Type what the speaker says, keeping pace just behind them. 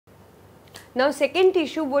Now second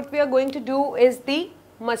tissue what we are going to do is the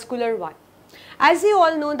muscular one. As you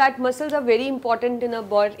all know that muscles are very important in a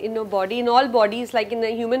body, in all bodies, like in the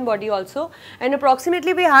human body also, and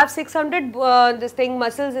approximately we have 600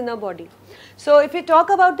 muscles in our body. So if we talk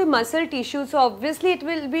about the muscle tissue, so obviously it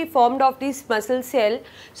will be formed of this muscle cell.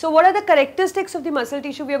 So what are the characteristics of the muscle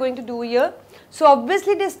tissue we are going to do here? So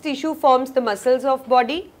obviously this tissue forms the muscles of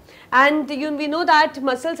body. And we know that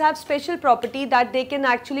muscles have special property that they can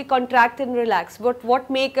actually contract and relax. But what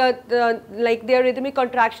make like their rhythmic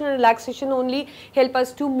contraction and relaxation only help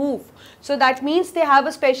us to move. So that means they have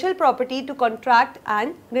a special property to contract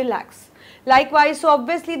and relax. Likewise, so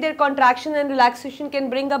obviously their contraction and relaxation can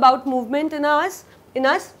bring about movement in us.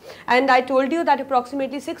 And I told you that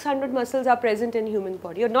approximately 600 muscles are present in human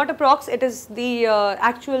body, or not approx, it is the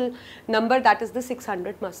actual number, that is the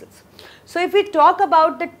 600 muscles. So if we talk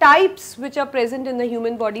about the types which are present in the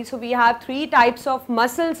human body, so we have 3 types of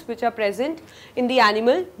muscles which are present in the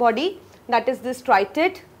animal body, that is the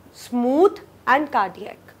striated, smooth and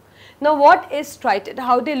cardiac. Now what is striated,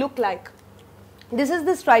 how they look like? This is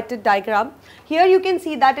the striated diagram. Here you can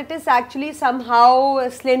see that it is actually somehow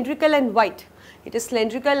cylindrical and white. It is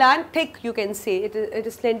cylindrical and thick, you can say. It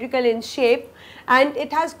is cylindrical in shape, and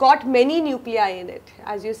it has got many nuclei in it.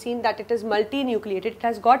 As you have seen that it is multinucleated, it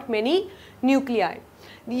has got many nuclei.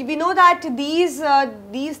 We know that these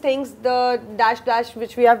things, the dash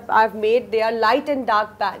which I have made, they are light and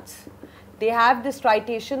dark bands. They have this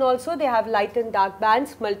striation also, they have light and dark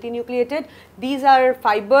bands, multinucleated. These are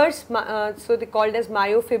fibers, so they are called as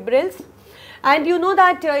myofibrils. And you know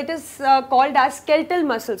that it is called as skeletal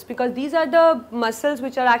muscles because these are the muscles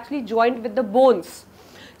which are actually joined with the bones.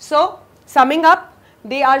 So summing up,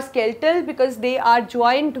 they are skeletal because they are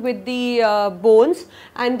joined with the bones,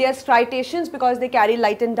 and they are striations because they carry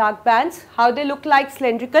light and dark bands. How they look like?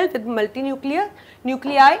 Cylindrical with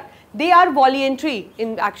nuclei. They are voluntary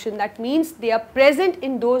in action, that means they are present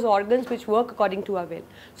in those organs which work according to our will.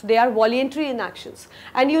 So they are voluntary in actions,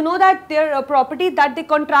 and you know that their property that they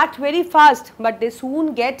contract very fast but they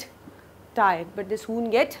soon get tired,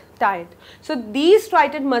 So these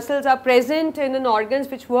striated muscles are present in an organs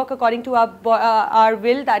which work according to our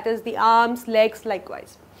will, that is the arms, legs,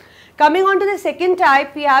 likewise. Coming on to the second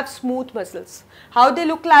type, we have smooth muscles. How they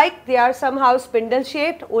look like? They are somehow spindle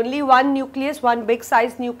shaped, only one nucleus, one big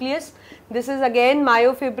size nucleus. This is again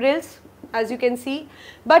myofibrils, as you can see,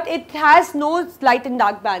 but it has no light and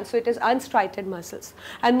dark bands, so it is unstriated muscles.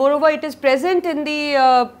 And moreover, it is present in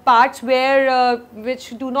the parts where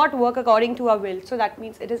which do not work according to our will. So that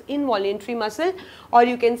means it is involuntary muscle, or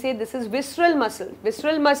you can say this is visceral muscle.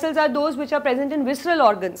 Visceral muscles are those which are present in visceral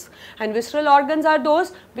organs, and visceral organs are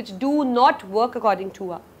those which do not work according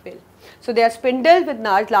to our will. So they are spindle with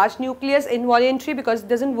large nucleus, involuntary because it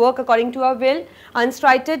does not work according to our will,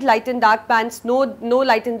 unstriated, light and dark bands, no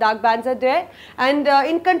light and dark bands are there, and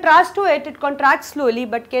in contrast to it, it contracts slowly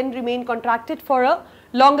but can remain contracted for a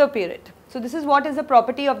longer period. So this is what is the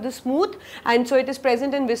property of the smooth, and so it is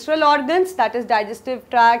present in visceral organs, that is digestive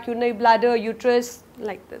tract, urinary bladder, uterus,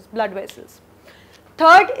 like this, blood vessels.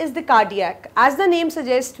 Third is the cardiac. As the name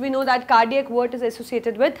suggests, we know that cardiac word is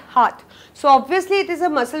associated with heart. So obviously it is a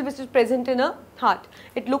muscle which is present in a heart.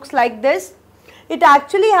 It looks like this. It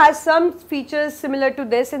actually has some features similar to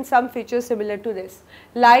this and some features similar to this.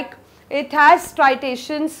 Like it has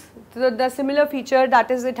striations, the similar feature, that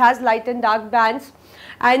is it has light and dark bands.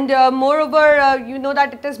 And moreover, you know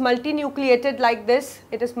that it is multinucleated like this.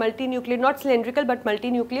 It is multinucleated, not cylindrical but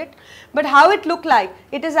multinucleate. But how it look like?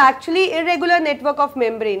 It is actually irregular network of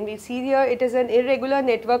membrane. We see here it is an irregular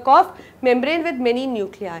network of membrane with many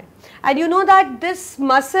nuclei. And you know that this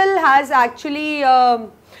muscle has actually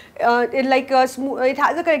it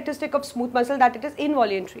has a characteristic of smooth muscle, that it is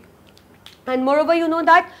involuntary. And moreover, you know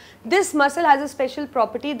that this muscle has a special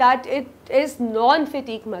property that it is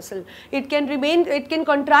non-fatigue muscle. It can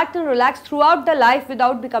contract and relax throughout the life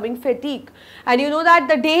without becoming fatigue. And you know that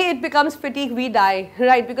the day it becomes fatigue, we die,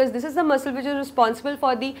 right? Because this is the muscle which is responsible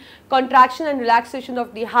for the contraction and relaxation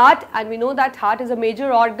of the heart, and we know that heart is a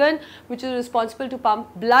major organ which is responsible to pump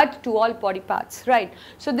blood to all body parts, right?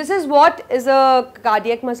 So this is what is a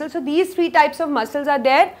cardiac muscle. So these 3 types of muscles are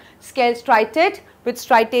there: striated with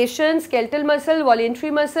striation, skeletal muscle,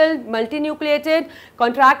 voluntary muscle, multinucleated,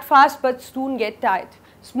 contract fast but soon get tired.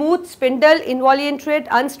 Smooth, spindle, involuntary,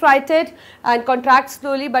 unstriated, and contract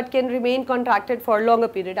slowly but can remain contracted for a longer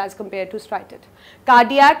period as compared to striated.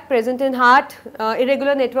 Cardiac, present in heart,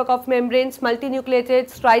 irregular network of membranes,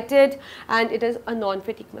 multinucleated, striated, and it is a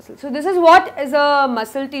non-fatigue muscle. So this is what is a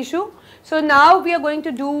muscle tissue. So now we are going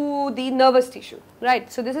to do the nervous tissue,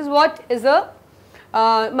 right? So this is what is a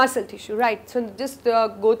muscle tissue, right. So just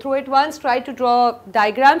go through it once, try to draw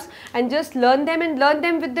diagrams and just learn them, and learn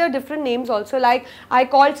them with their different names also. Like I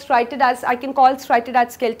can call striated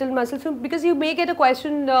as skeletal muscle, so because you may get a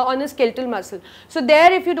question on a skeletal muscle. So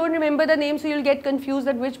there, if you don't remember the name, so you'll get confused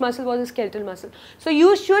that which muscle was a skeletal muscle. So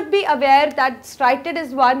you should be aware that striated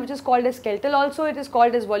is one which is called as skeletal also, it is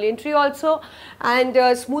called as voluntary also,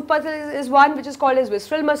 and smooth muscle is one which is called as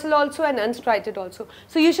visceral muscle also, and unstriated also.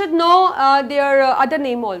 So you should know their other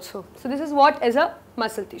name also. So this is what is a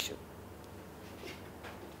muscle tissue.